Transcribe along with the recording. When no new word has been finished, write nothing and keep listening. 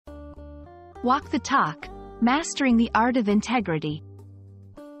Walk the talk, mastering the art of integrity.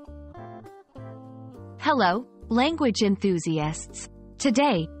 Hello, language enthusiasts.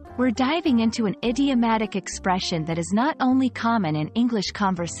 Today, we're diving into an idiomatic expression that is not only common in English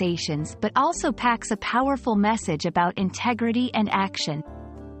conversations but also packs a powerful message about integrity and action.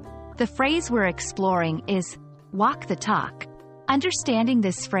 The phrase we're exploring is, walk the talk. Understanding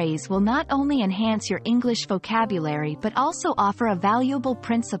this phrase will not only enhance your English vocabulary but also offer a valuable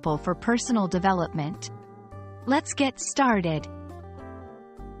principle for personal development. Let's get started.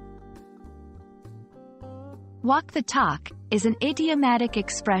 Walk the talk is an idiomatic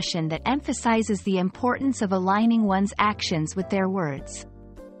expression that emphasizes the importance of aligning one's actions with their words.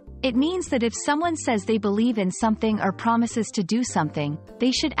 It means that if someone says they believe in something or promises to do something,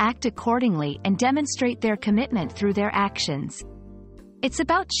 they should act accordingly and demonstrate their commitment through their actions. It's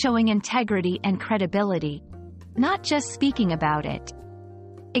about showing integrity and credibility, not just speaking about it.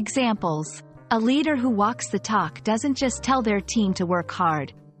 Examples: a leader who walks the talk doesn't just tell their team to work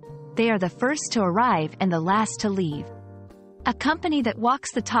hard. They are the first to arrive and the last to leave. A company that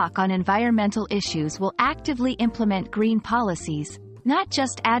walks the talk on environmental issues will actively implement green policies, not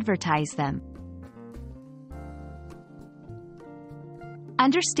just advertise them.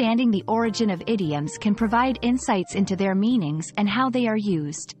 Understanding the origin of idioms can provide insights into their meanings and how they are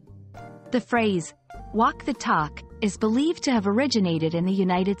used. The phrase, walk the talk, is believed to have originated in the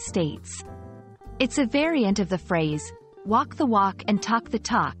United States. It's a variant of the phrase, walk the walk and talk the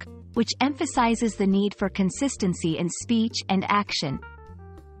talk, which emphasizes the need for consistency in speech and action.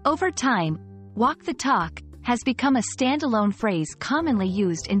 Over time, walk the talk has become a standalone phrase commonly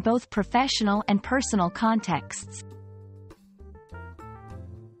used in both professional and personal contexts.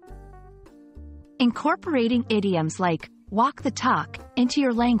 Incorporating idioms like walk the talk into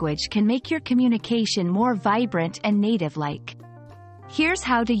your language can make your communication more vibrant and native-like. Here's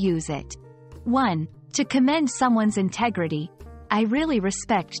how to use it. 1. To commend someone's integrity. I really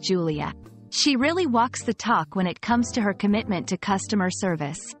respect Julia. She really walks the talk when it comes to her commitment to customer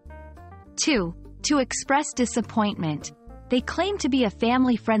service. 2. To express disappointment. They claim to be a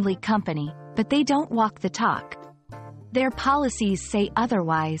family-friendly company, but they don't walk the talk. Their policies say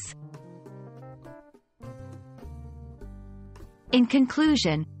otherwise. In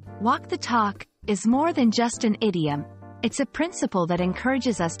conclusion, walk the talk is more than just an idiom. It's a principle that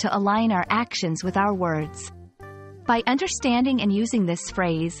encourages us to align our actions with our words. By understanding and using this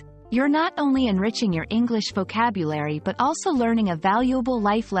phrase, you're not only enriching your English vocabulary but also learning a valuable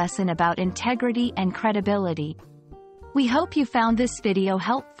life lesson about integrity and credibility. We hope you found this video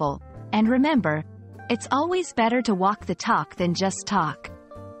helpful, and remember, it's always better to walk the talk than just talk.